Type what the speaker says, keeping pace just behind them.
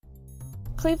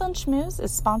Cleveland Schmooze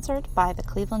is sponsored by the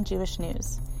Cleveland Jewish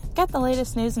News. Get the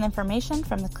latest news and information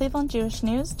from the Cleveland Jewish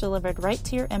News delivered right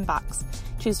to your inbox.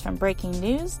 Choose from breaking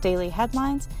news, daily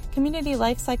headlines, community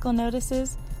life cycle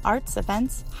notices, arts,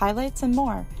 events, highlights, and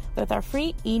more with our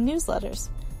free e-newsletters.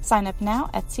 Sign up now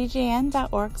at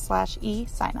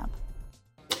cjn.org/e-signup.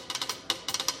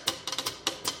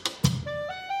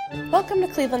 Welcome to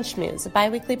Cleveland Schmooze, a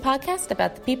bi-weekly podcast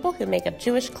about the people who make up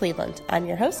Jewish Cleveland. I'm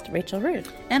your host, Rachel Rood.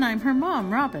 And I'm her mom,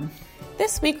 Robin.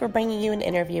 This week we're bringing you an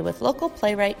interview with local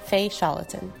playwright Faye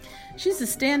Charlton. She's a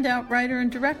standout writer and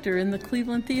director in the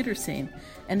Cleveland theater scene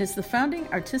and is the founding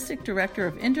artistic director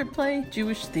of Interplay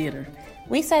Jewish Theater.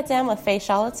 We sat down with Faye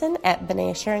Charlton at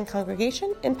B'nai Sharon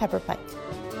Congregation in Pepper Pike.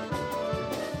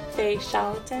 Faye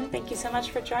Charlton, thank you so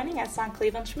much for joining us on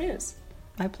Cleveland Schmooze.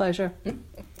 My pleasure.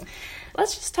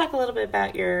 Let's just talk a little bit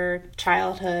about your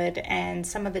childhood and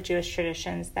some of the Jewish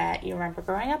traditions that you remember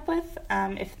growing up with,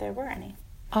 if there were any.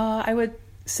 I would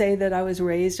say that I was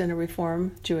raised in a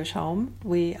Reform Jewish home.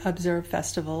 We observed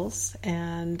festivals,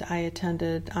 and I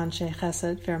attended Anshe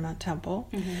Chesed, Fairmount Temple.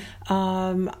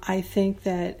 Mm-hmm. I think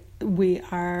that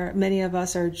many of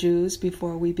us are Jews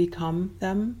before we become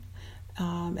them.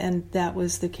 And that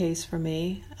was the case for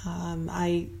me.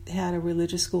 I had a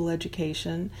religious school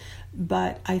education,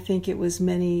 but I think it was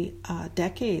many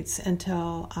decades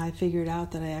until I figured out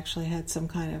that I actually had some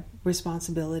kind of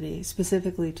responsibility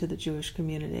specifically to the Jewish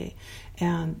community.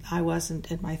 And I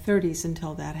wasn't in my 30s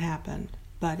until that happened,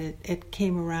 but it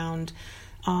came around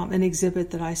an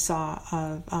exhibit that I saw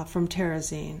from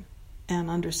Terezin and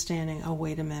understanding, oh,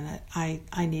 wait a minute,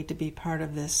 I need to be part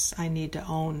of this. I need to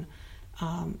own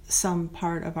some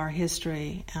part of our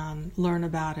history and learn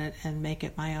about it and make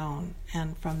it my own.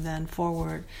 And from then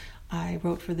forward, I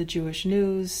wrote for the Jewish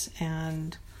News,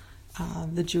 and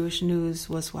the Jewish News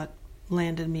was what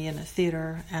landed me in a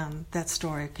theater, and that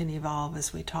story can evolve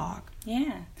as we talk.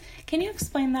 Yeah. Can you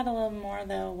explain that a little more,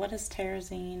 though? What is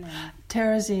Terezin?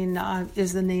 Terezin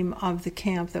is the name of the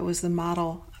camp that was the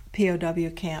model POW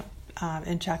camp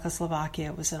in Czechoslovakia.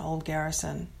 It was an old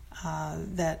garrison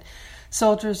that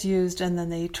soldiers used, and then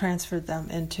they transferred them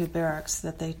into barracks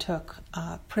that they took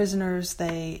prisoners.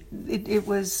 It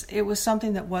was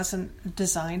something that wasn't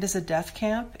designed as a death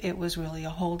camp. It was really a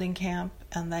holding camp,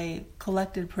 and they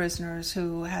collected prisoners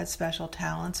who had special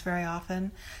talents very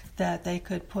often that they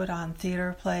could put on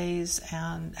theater plays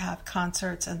and have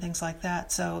concerts and things like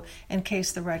that. So in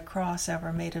case the Red Cross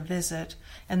ever made a visit,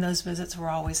 and those visits were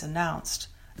always announced,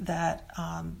 that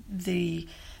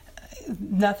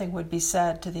nothing would be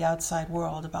said to the outside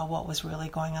world about what was really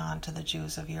going on to the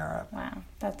Jews of Europe. Wow,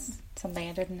 that's something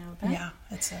I didn't know about. Yeah,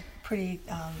 it's a pretty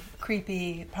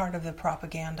creepy part of the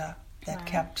propaganda that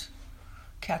kept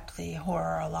the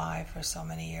horror alive for so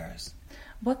many years.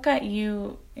 What got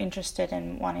you interested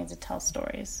in wanting to tell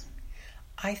stories?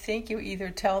 I think you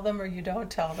either tell them or you don't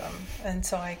tell them. And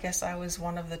so I guess I was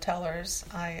one of the tellers.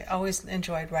 I always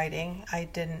enjoyed writing. I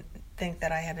didn't think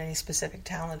that I had any specific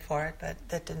talent for it, but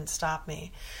that didn't stop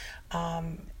me.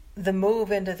 The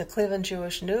move into the Cleveland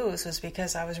Jewish News was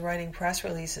because I was writing press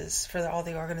releases for all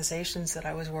the organizations that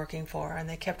I was working for, and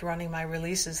they kept running my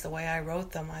releases the way I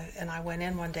wrote them. And I went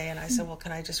in one day and I said, well,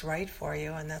 can I just write for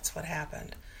you? And that's what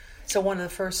happened. So one of the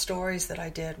first stories that I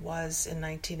did was in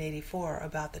 1984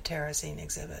 about the Terezin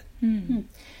exhibit. Mm-hmm.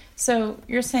 So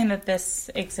you're saying that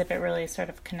this exhibit really sort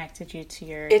of connected you to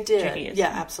your It did. Judaism. Yeah,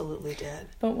 absolutely did.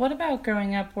 But what about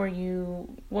growing up? What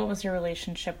was your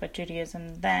relationship with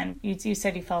Judaism then? You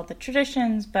said you followed the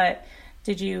traditions, but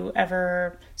did you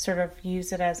ever sort of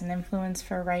use it as an influence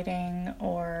for writing,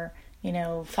 or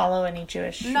follow any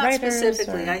Jewish Not writers?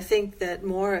 specifically. I think that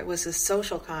more it was a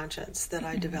social conscience that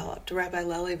I developed. Rabbi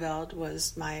Lelyveld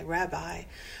was my rabbi.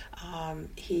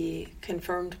 He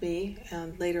confirmed me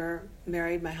and later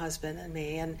married my husband and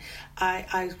me. And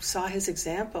I saw his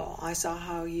example. I saw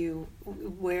how you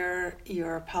wear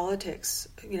your politics,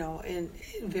 in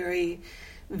very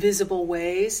visible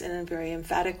ways and in very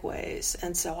emphatic ways.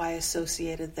 And so I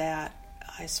associated that,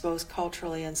 I suppose,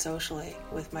 culturally and socially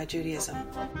with my Judaism.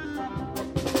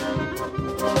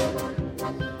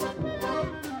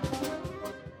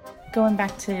 Going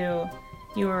back to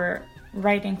your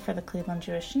writing for the Cleveland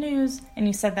Jewish News, and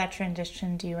you said that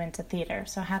transitioned you into theater.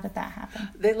 So how did that happen?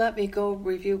 They let me go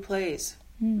review plays.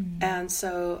 And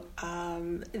so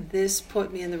this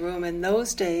put me in the room. In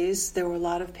those days, there were a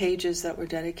lot of pages that were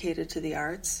dedicated to the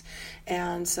arts.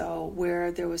 And so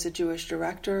where there was a Jewish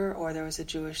director or there was a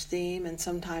Jewish theme, and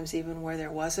sometimes even where there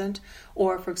wasn't,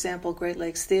 or, for example, Great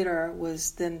Lakes Theater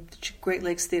was then Great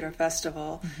Lakes Theater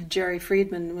Festival. Mm-hmm. Jerry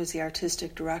Friedman was the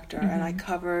artistic director, and I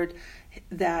covered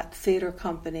that theater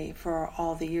company for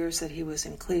all the years that he was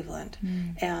in Cleveland.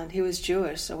 And he was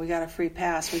Jewish, so we got a free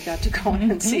pass. We got to go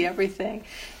in and see everything.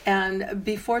 And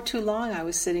before too long, I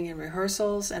was sitting in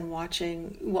rehearsals and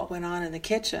watching what went on in the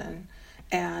kitchen.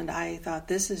 And I thought,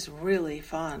 this is really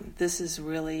fun.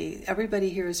 Everybody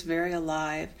here is very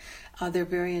alive. They're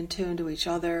very in tune to each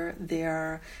other.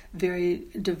 They're very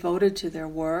devoted to their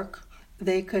work.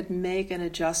 They could make an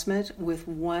adjustment with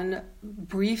one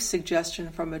brief suggestion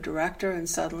from a director, and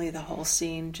suddenly the whole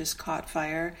scene just caught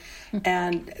fire.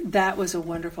 And that was a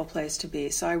wonderful place to be.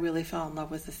 So I really fell in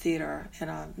love with the theater in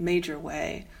a major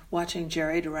way, watching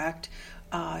Jerry direct.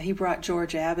 He brought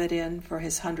George Abbott in for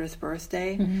his 100th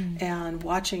birthday, and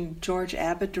watching George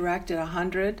Abbott direct at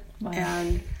 100,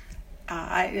 and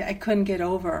I couldn't get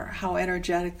over how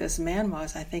energetic this man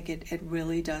was. I think it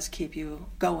really does keep you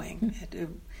going.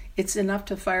 It's enough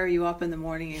to fire you up in the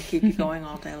morning and keep you going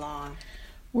all day long.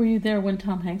 Were you there when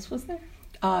Tom Hanks was there?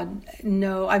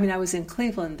 No, I mean, I was in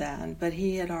Cleveland then, but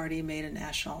he had already made a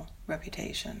national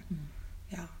reputation.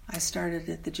 Yeah, I started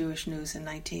at the Jewish News in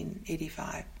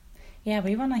 1985. Yeah,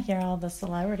 we want to hear all the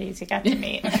celebrities you got to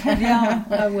meet. Yeah,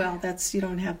 well, you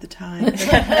don't have the time.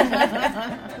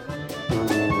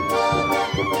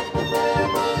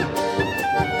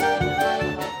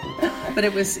 But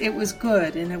it was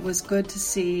good, and it was good to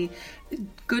see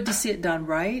it done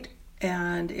right,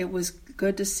 and it was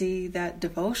good to see that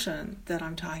devotion that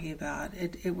I'm talking about.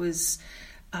 It was,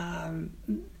 and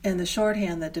the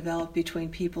shorthand that developed between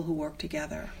people who work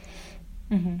together.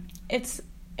 It's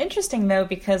interesting, though,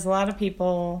 because a lot of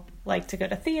people like to go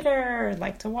to theater, or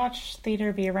like to watch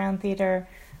theater, be around theater,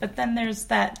 but then there's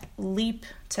that leap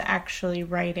to actually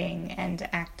writing and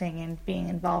acting and being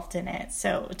involved in it,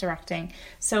 so directing.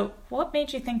 So what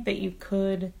made you think that you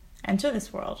could enter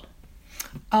this world?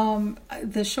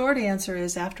 The short answer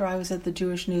is, after I was at the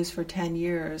Jewish News for 10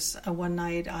 years, one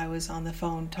night I was on the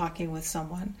phone talking with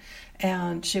someone,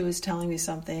 and she was telling me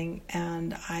something,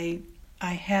 and I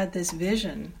had this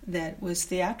vision that was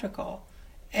theatrical,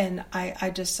 and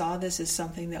I just saw this as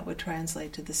something that would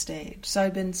translate to the stage. So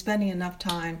I've been spending enough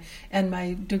time, and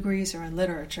my degrees are in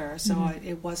literature, so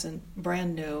it wasn't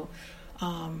brand new.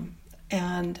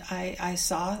 And I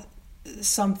saw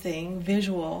something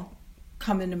visual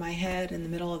come into my head in the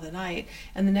middle of the night,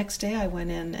 and the next day I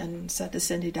went in and said to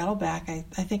Cindy Dettelbach, I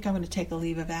think I'm going to take a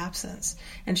leave of absence.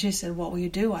 And she said, what will you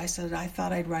do? I said, I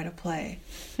thought I'd write a play.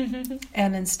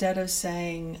 And instead of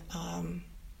saying,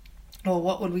 well,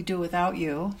 what would we do without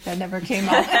you? That never came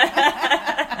up.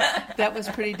 That was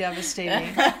pretty devastating.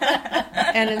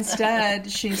 And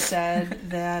instead she said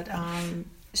that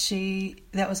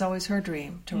that was always her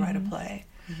dream, to write a play.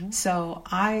 So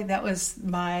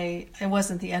it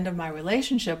wasn't the end of my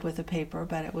relationship with the paper,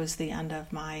 but it was the end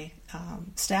of my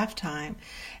staff time.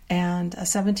 And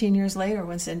 17 years later,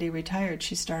 when Cindy retired,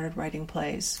 she started writing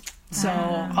plays. So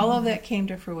all of that came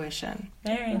to fruition.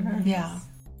 Very nice. Yeah.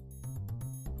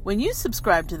 When you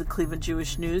subscribe to the Cleveland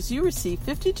Jewish News, you receive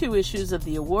 52 issues of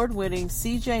the award-winning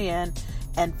CJN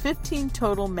and 15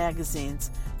 total magazines,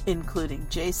 including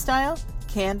J-Style,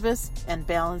 Canvas, and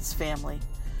Balanced Family.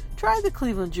 Try the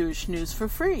Cleveland Jewish News for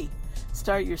free.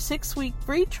 Start your 6-week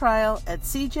free trial at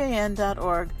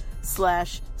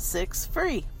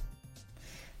cjn.org/6free.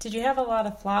 Did you have a lot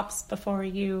of flops before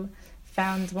you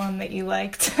found one that you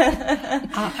liked?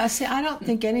 See, I don't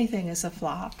think anything is a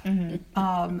flop.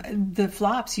 The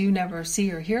flops you never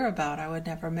see or hear about, I would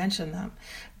never mention them.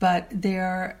 But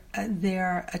they're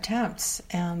attempts.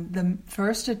 And the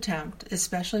first attempt,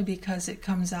 especially because it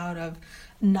comes out of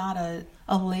not a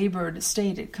labored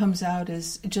state, it comes out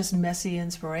as just messy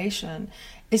inspiration,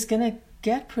 is going to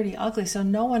get pretty ugly. So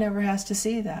no one ever has to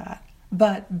see that.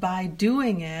 But by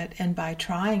doing it and by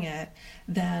trying it,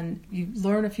 then you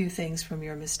learn a few things from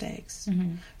your mistakes.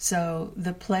 So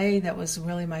the play that was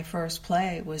really my first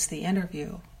play was The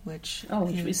Interview, which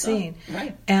you've seen.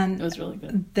 Right. And it was really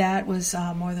good. That was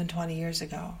more than 20 years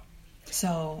ago.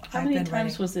 So How many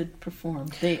times was it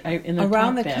performed?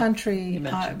 Around the country,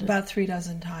 about 36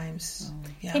 times.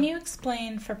 Yeah. Can you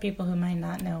explain for people who might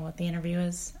not know what The Interview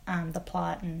is, the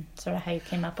plot and sort of how you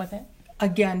came up with it?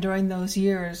 Again, during those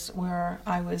years where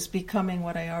I was becoming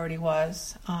what I already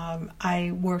was,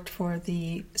 I worked for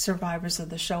the survivors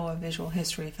of the Shoah Visual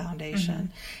History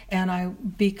Foundation.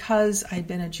 And because I'd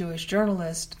been a Jewish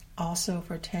journalist also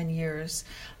for 10 years,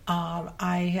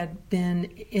 I had been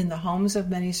in the homes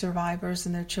of many survivors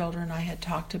and their children. I had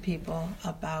talked to people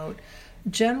about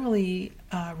generally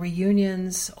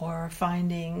reunions or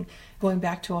going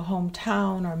back to a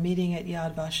hometown or meeting at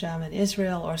Yad Vashem in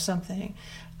Israel or something.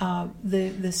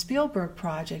 The Spielberg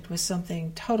project was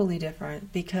something totally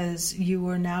different because you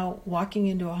were now walking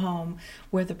into a home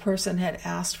where the person had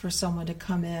asked for someone to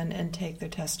come in and take their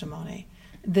testimony.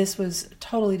 This was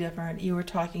totally different. You were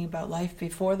talking about life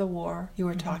before the war. You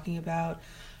were talking about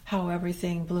how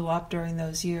everything blew up during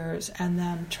those years, and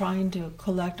then trying to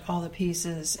collect all the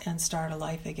pieces and start a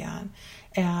life again.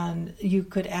 And you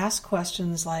could ask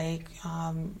questions like,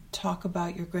 talk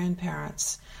about your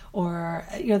grandparents, or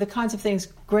the kinds of things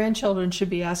grandchildren should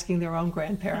be asking their own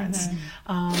grandparents.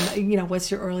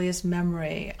 What's your earliest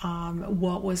memory?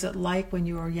 What was it like when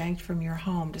you were yanked from your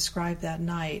home? Describe that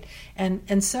night,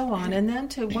 and so on. And then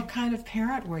to what kind of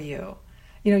parent were you?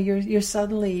 You're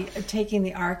suddenly taking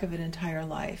the arc of an entire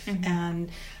life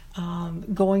and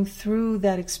going through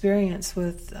that experience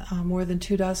with more than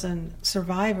 24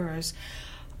 survivors.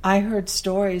 I heard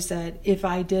stories that if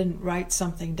I didn't write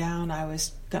something down, I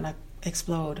was going to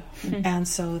explode. And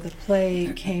so the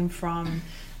play came from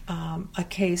a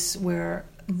case where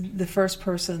the first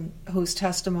person whose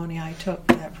testimony I took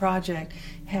for that project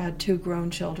had 2 grown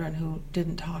children who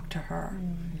didn't talk to her.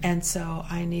 And so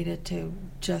I needed to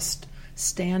just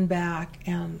stand back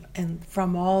and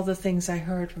from all the things I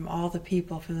heard from all the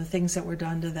people, from the things that were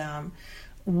done to them,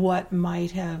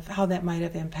 how that might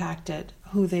have impacted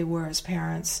who they were as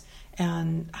parents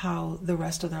and how the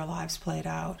rest of their lives played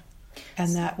out.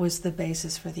 And that was the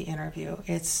basis for the interview.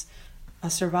 It's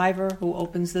a survivor who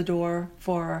opens the door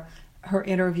for her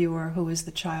interviewer, who is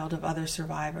the child of other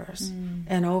survivors.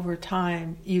 And over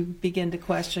time, you begin to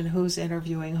question who's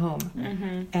interviewing whom.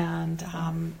 And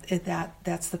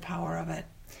that's the power of it.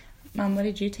 Mom, what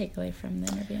did you take away from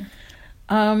the interview?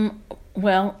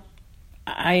 Well,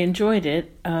 I enjoyed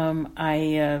it.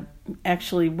 I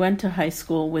actually went to high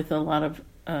school with a lot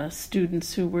of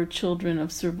students who were children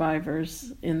of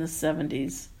survivors in the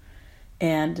 70s.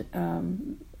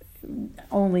 And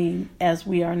only as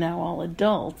we are now all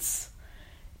adults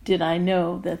did I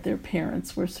know that their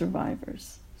parents were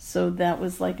survivors. So that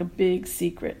was like a big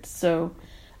secret. So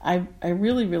I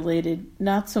really related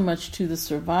not so much to the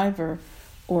survivor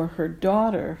or her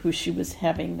daughter, who she was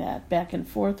having that back and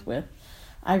forth with.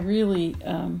 I really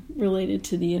related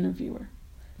to the interviewer,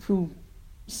 who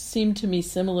seemed to me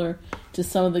similar to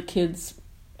some of the kids,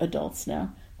 adults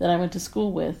now, that I went to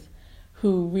school with,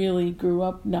 who really grew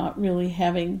up not really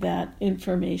having that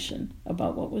information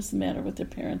about what was the matter with their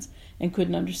parents and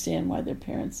couldn't understand why their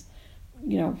parents,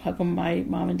 how come my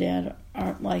mom and dad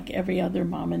aren't like every other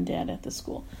mom and dad at the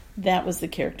school. That was the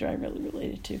character I really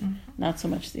related to, not so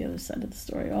much the other side of the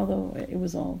story, although it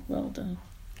was all well done.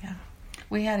 Yeah.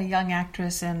 We had a young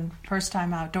actress, and first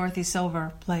time out, Dorothy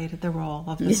Silver played the role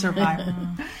of the survivor.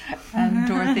 And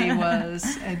Dorothy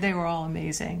they were all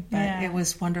amazing. But it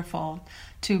was wonderful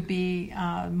to be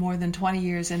more than 20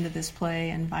 years into this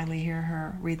play and finally hear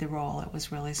her read the role. It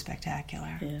was really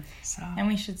spectacular. Yeah. So. And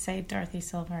we should say Dorothy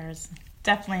Silver is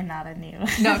definitely not a new.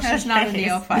 No, she's not a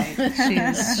neophyte.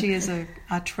 She is a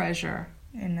treasure.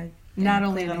 Not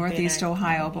only in Northeast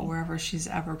Ohio, but wherever she's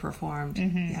ever performed.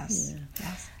 Yes. Yeah.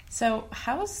 Yes. So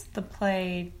how the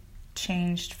play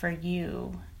changed for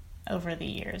you over the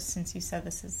years, since you said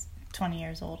this is 20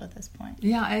 years old at this point?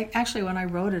 Yeah, actually, when I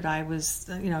wrote it, I was,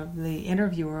 the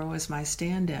interviewer was my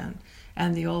stand-in.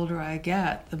 And the older I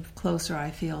get, the closer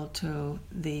I feel to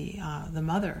the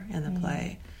mother in the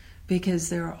play. Because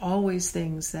there are always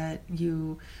things that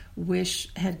you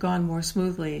wish had gone more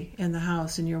smoothly in the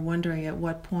house, and you're wondering at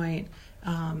what point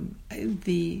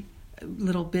the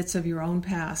little bits of your own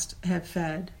past have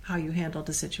fed how you handled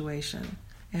a situation.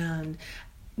 And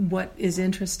what is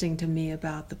interesting to me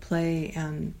about the play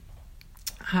and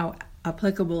how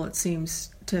applicable it seems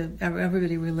to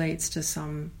everybody relates to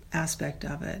some aspect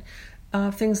of it.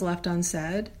 Things left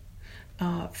unsaid,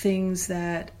 things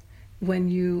that when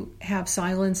you have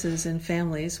silences in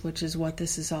families, which is what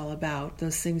this is all about,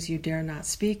 those things you dare not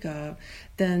speak of,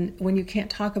 then when you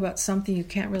can't talk about something, you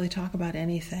can't really talk about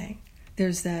anything.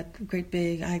 There's that great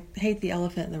big, I hate the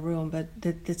elephant in the room, but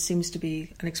that seems to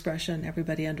be an expression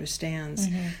everybody understands,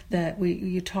 that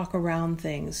you talk around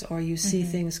things, or you see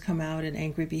things come out in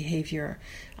angry behavior.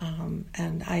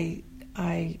 And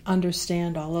I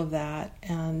understand all of that.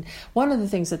 And one of the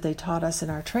things that they taught us in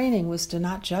our training was to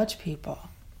not judge people.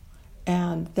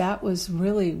 And that was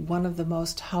really one of the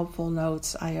most helpful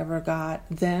notes I ever got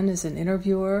then as an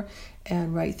interviewer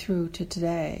and right through to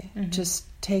today. Just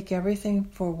take everything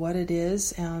for what it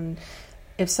is, and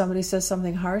if somebody says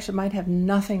something harsh, it might have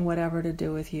nothing whatever to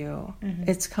do with you.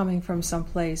 It's coming from some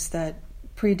place that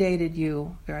predated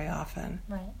you very often.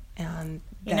 Right. And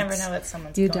you never know what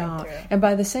someone's you going don't. through. And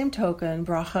by the same token,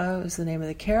 Bracha is the name of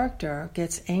the character,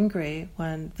 gets angry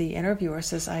when the interviewer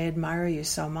says, I admire you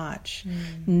so much.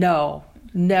 No,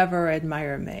 never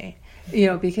admire me.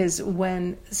 Because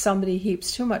when somebody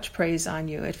heaps too much praise on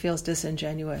you, it feels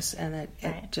disingenuous, and it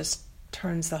just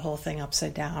turns the whole thing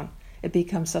upside down. It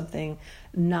becomes something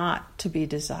not to be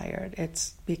desired.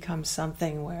 It's becomes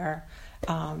something where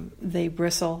they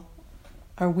bristle,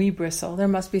 or we bristle. There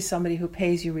must be somebody who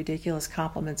pays you ridiculous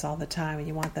compliments all the time, and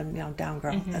you want them, down,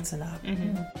 girl. That's enough.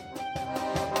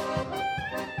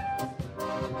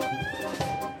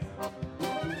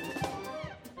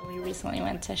 We recently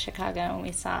went to Chicago and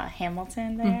we saw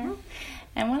Hamilton there.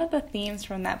 And one of the themes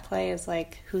from that play is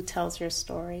like who tells your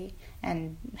story,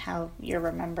 and how you're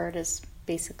remembered is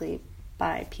basically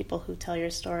by people who tell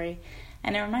your story.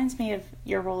 And it reminds me of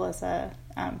your role as a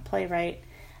playwright,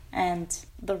 and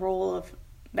the role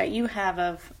that you have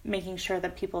of making sure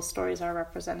that people's stories are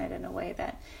represented in a way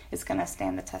that is going to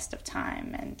stand the test of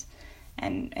time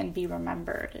and be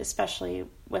remembered, especially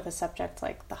with a subject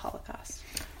like the Holocaust.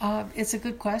 It's a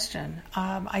good question.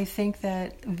 I think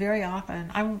that very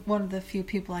often, I'm one of the few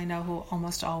people I know who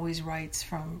almost always writes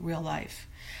from real life.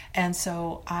 And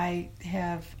so I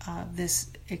have this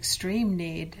extreme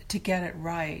need to get it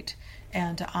right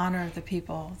and to honor the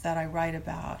people that I write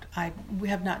about. We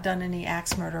have not done any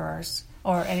axe murderers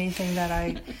or anything that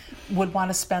I would want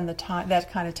to spend that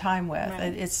kind of time with.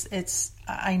 Right.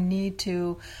 I need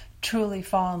to truly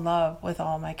fall in love with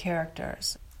all my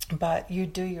characters. But you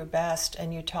do your best,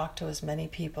 and you talk to as many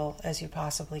people as you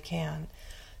possibly can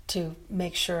to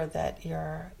make sure that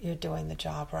you're doing the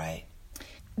job right.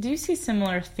 Do you see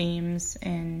similar themes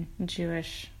in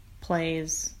Jewish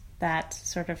plays that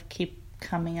sort of keep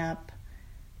coming up?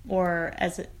 Or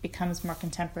as it becomes more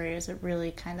contemporary, is it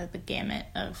really kind of the gamut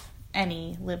of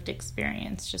any lived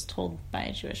experience just told by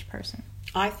a Jewish person?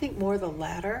 I think more the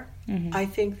latter. I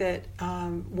think that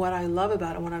what I love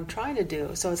about it, what I'm trying to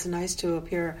do, so it's nice to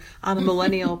appear on a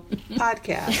millennial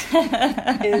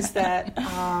podcast, is that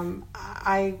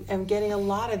I am getting a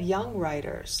lot of young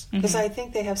writers, because I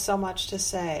think they have so much to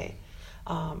say.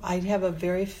 I have a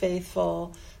very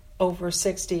faithful over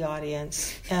 60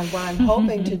 audience, and what I'm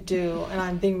hoping to do, and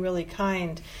I'm being really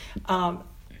kind,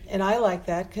 and I like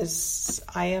that because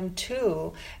I am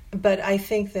too, but I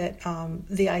think that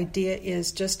the idea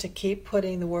is just to keep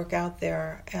putting the work out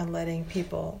there and letting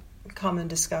people come and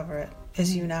discover it,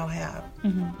 as you now have.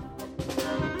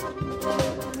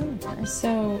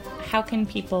 So how can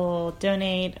people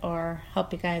donate or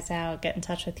help you guys out, get in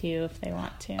touch with you if they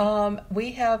want to?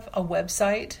 We have a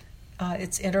website.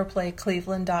 It's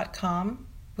interplaycleveland.com,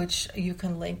 which you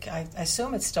can link. I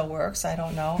assume it still works. I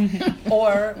don't know.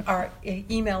 Or our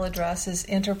email address is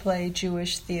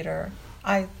interplayjewishtheater.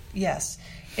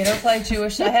 Interplay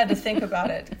Jewish. I had to think about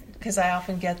it because I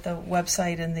often get the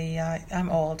website in the, I'm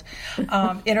old.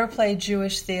 Interplay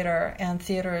Jewish Theater, and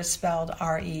theater is spelled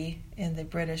R-E in the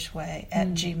British way, at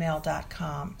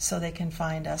gmail.com. So they can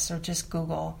find us, or just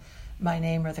Google my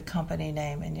name or the company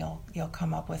name, and you'll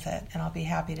come up with it. And I'll be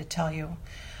happy to tell you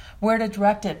where to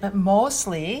direct it. But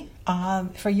mostly,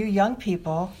 for you young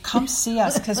people, come see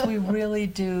us, because we really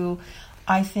do,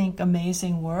 I think,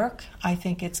 amazing work. I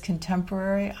think it's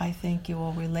contemporary. I think you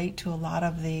will relate to a lot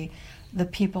of the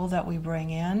people that we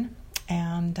bring in,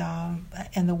 and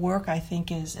the work, I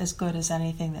think, is as good as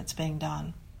anything that's being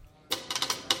done.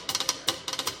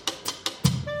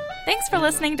 Thanks for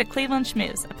listening to Cleveland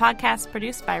Schmooze, a podcast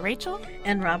produced by Rachel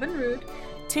and Robin Rood.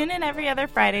 Tune in every other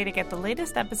Friday to get the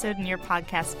latest episode in your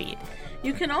podcast feed.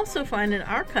 You can also find an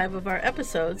archive of our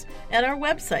episodes at our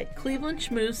website,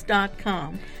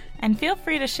 clevelandschmooze.com. And feel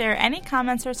free to share any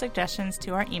comments or suggestions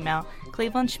to our email,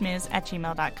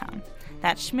 clevelandschmooze@gmail.com.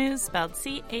 That's schmooze spelled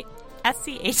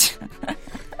S-C-H.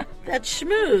 That's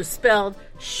schmooze spelled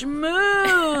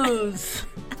schmooze.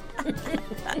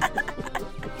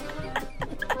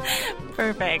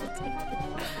 Perfect.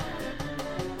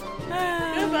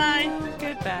 Goodbye.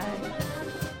 Goodbye.